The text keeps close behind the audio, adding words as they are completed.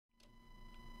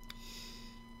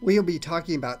We'll be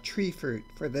talking about tree fruit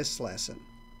for this lesson.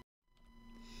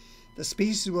 The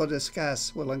species we'll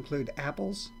discuss will include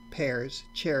apples, pears,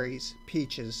 cherries,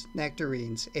 peaches,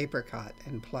 nectarines, apricot,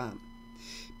 and plum.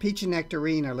 Peach and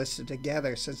nectarine are listed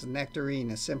together since the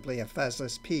nectarine is simply a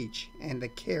fuzzless peach and the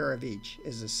care of each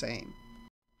is the same.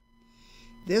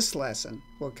 This lesson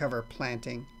will cover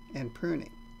planting and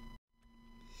pruning.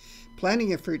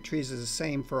 Planting of fruit trees is the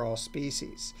same for all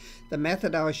species. The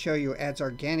method I will show you adds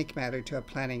organic matter to a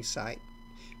planting site.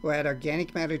 We'll add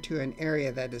organic matter to an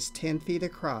area that is 10 feet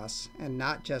across and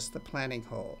not just the planting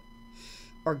hole.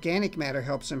 Organic matter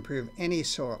helps improve any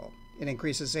soil. It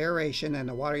increases aeration and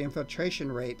the water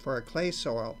infiltration rate for a clay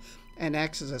soil and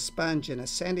acts as a sponge in a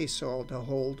sandy soil to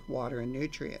hold water and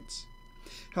nutrients.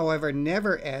 However,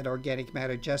 never add organic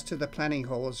matter just to the planting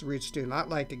hole, as roots do not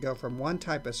like to go from one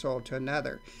type of soil to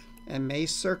another and may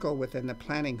circle within the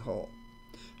planting hole.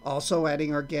 Also,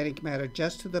 adding organic matter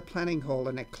just to the planting hole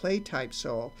in a clay-type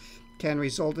soil can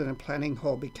result in a planting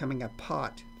hole becoming a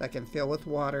pot that can fill with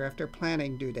water after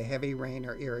planting due to heavy rain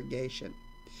or irrigation.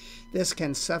 This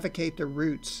can suffocate the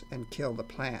roots and kill the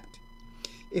plant.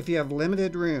 If you have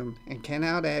limited room and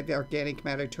cannot add organic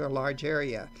matter to a large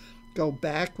area, go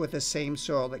back with the same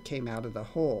soil that came out of the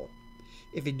hole.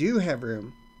 If you do have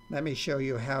room, let me show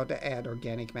you how to add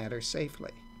organic matter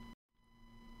safely.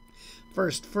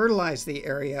 First, fertilize the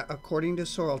area according to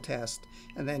soil test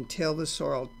and then till the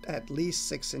soil at least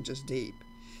 6 inches deep.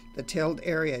 The tilled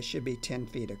area should be 10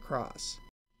 feet across.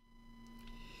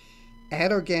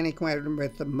 Add organic matter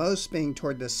with the most being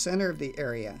toward the center of the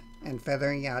area and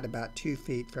feathering out about 2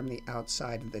 feet from the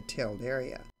outside of the tilled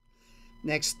area.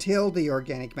 Next, till the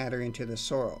organic matter into the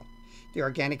soil. The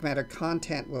organic matter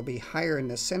content will be higher in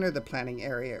the center of the planting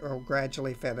area or will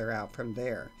gradually feather out from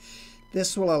there.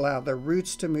 This will allow the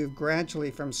roots to move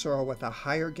gradually from soil with a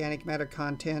high organic matter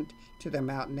content to the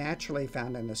amount naturally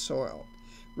found in the soil.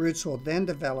 Roots will then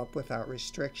develop without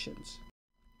restrictions.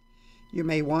 You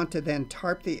may want to then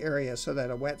tarp the area so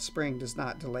that a wet spring does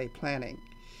not delay planting.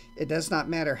 It does not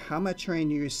matter how much rain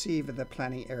you receive if the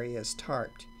planting area is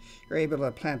tarped. You're able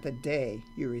to plant the day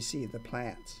you receive the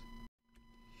plants.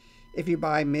 If you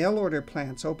buy mail order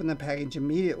plants, open the package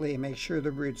immediately and make sure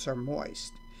the roots are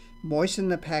moist. Moisten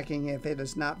the packing if it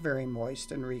is not very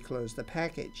moist and reclose the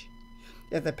package.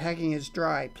 If the packing is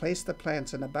dry, place the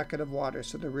plants in a bucket of water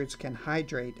so the roots can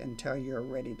hydrate until you are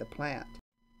ready to plant.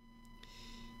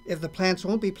 If the plants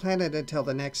won't be planted until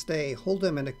the next day, hold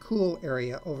them in a cool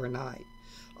area overnight.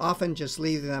 Often just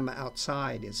leave them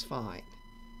outside is fine.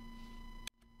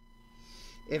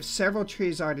 If several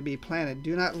trees are to be planted,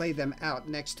 do not lay them out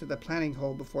next to the planting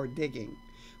hole before digging.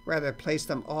 Rather, place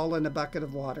them all in a bucket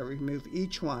of water. Remove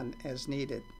each one as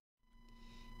needed.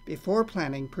 Before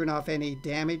planting, prune off any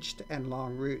damaged and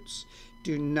long roots.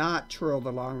 Do not twirl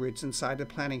the long roots inside the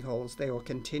planting holes. They will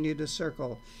continue to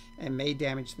circle and may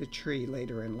damage the tree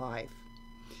later in life.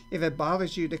 If it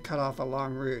bothers you to cut off a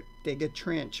long root, dig a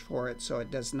trench for it so it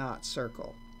does not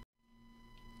circle.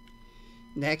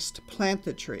 Next, plant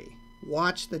the tree.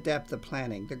 Watch the depth of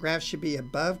planting. The graft should be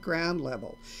above ground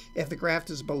level. If the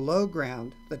graft is below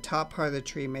ground, the top part of the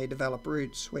tree may develop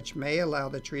roots, which may allow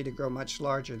the tree to grow much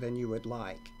larger than you would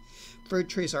like. Fruit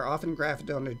trees are often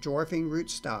grafted onto dwarfing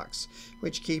rootstocks,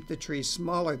 which keep the trees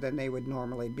smaller than they would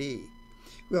normally be.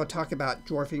 We will talk about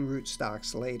dwarfing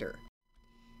rootstocks later.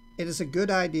 It is a good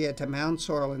idea to mound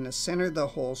soil in the center of the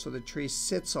hole so the tree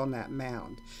sits on that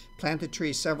mound. Plant the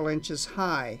tree several inches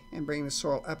high and bring the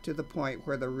soil up to the point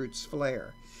where the roots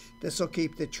flare. This will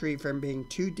keep the tree from being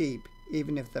too deep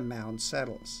even if the mound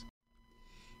settles.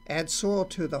 Add soil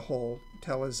to the hole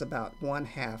until it is about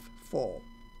 1/2 full.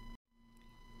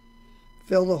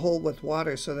 Fill the hole with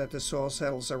water so that the soil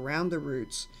settles around the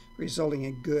roots, resulting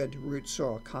in good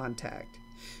root-soil contact.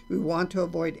 We want to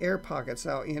avoid air pockets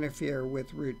that will interfere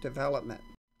with root development.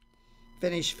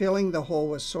 Finish filling the hole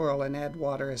with soil and add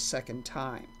water a second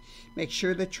time. Make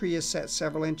sure the tree is set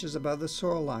several inches above the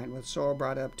soil line with soil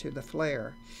brought up to the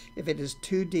flare. If it is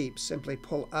too deep, simply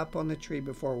pull up on the tree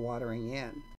before watering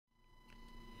in.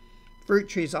 Fruit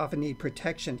trees often need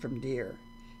protection from deer.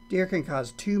 Deer can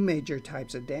cause 2 major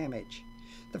types of damage.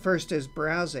 The first is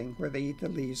browsing, where they eat the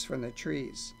leaves from the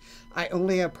trees. I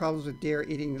only have problems with deer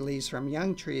eating the leaves from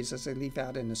young trees as they leaf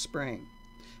out in the spring.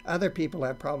 Other people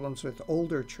have problems with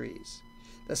older trees.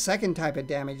 The second type of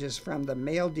damage is from the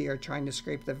male deer trying to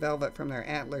scrape the velvet from their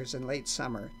antlers in late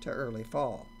summer to early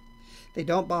fall. They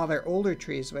don't bother older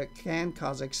trees, but can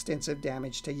cause extensive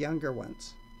damage to younger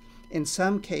ones. In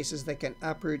some cases, they can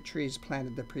uproot trees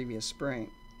planted the previous spring.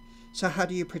 So how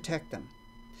do you protect them?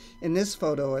 In this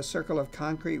photo, a circle of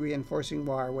concrete reinforcing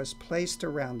wire was placed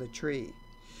around the tree.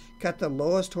 Cut the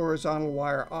lowest horizontal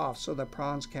wire off so the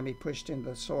prongs can be pushed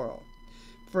into the soil.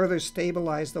 Further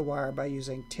stabilize the wire by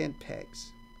using tent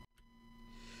pegs.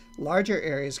 Larger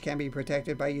areas can be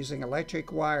protected by using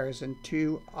electric wires in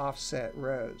 2 offset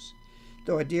rows.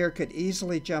 Though a deer could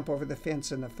easily jump over the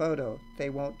fence in the photo,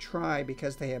 they won't try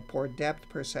because they have poor depth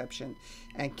perception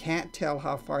and can't tell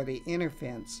how far the inner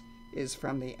fence is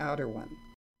from the outer one.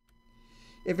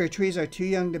 If your trees are too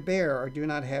young to bear or do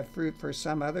not have fruit for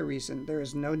some other reason, there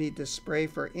is no need to spray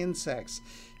for insects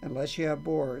unless you have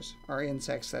borers or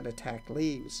insects that attack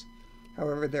leaves.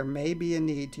 However, there may be a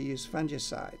need to use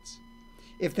fungicides.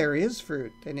 If there is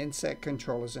fruit, then insect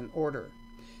control is in order.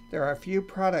 There are a few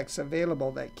products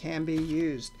available that can be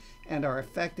used and are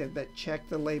effective, but check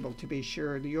the label to be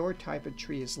sure your type of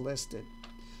tree is listed.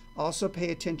 Also pay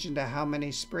attention to how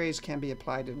many sprays can be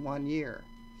applied in 1 year.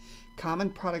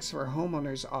 Common products for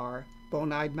homeowners are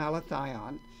bonide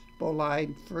malathion,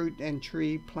 bolide fruit and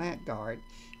tree plant guard,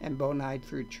 and bonide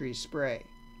fruit tree spray.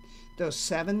 Though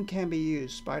 7 can be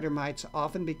used, spider mites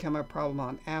often become a problem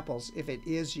on apples if it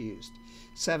is used.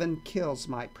 7 kills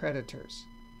mite predators.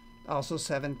 Also,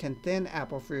 7 can thin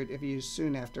apple fruit if used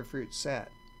soon after fruit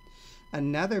set.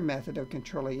 Another method of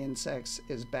controlling insects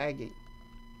is bagging.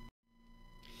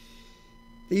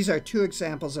 These are 2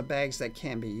 examples of bags that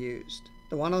can be used.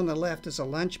 The one on the left is a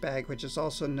lunch bag, which is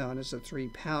also known as a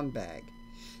 3-pound bag.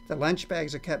 The lunch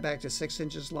bags are cut back to 6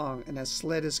 inches long, and a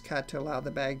slit is cut to allow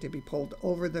the bag to be pulled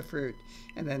over the fruit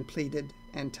and then pleated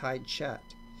and tied shut.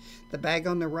 The bag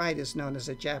on the right is known as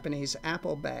a Japanese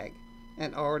apple bag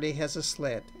and already has a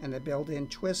slit and a built-in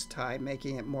twist tie,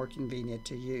 making it more convenient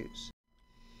to use.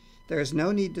 There is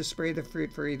no need to spray the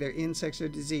fruit for either insects or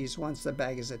disease once the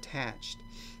bag is attached.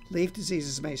 Leaf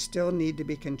diseases may still need to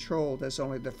be controlled as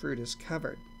only the fruit is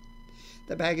covered.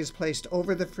 The bag is placed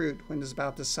over the fruit when it is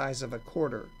about the size of a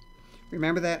quarter.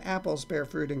 Remember that apples bear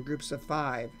fruit in groups of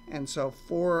 5, and so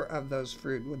 4 of those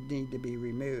fruit would need to be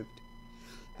removed.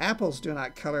 Apples do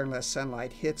not color unless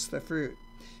sunlight hits the fruit.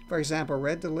 For example,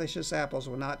 red delicious apples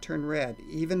will not turn red,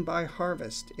 even by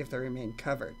harvest, if they remain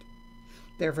covered.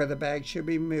 Therefore, the bag should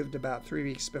be removed about 3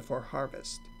 weeks before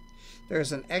harvest. There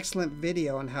is an excellent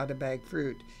video on how to bag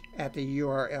fruit at the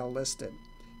URL listed.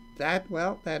 That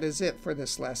is it for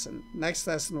this lesson. Next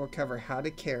lesson will cover how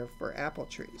to care for apple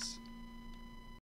trees.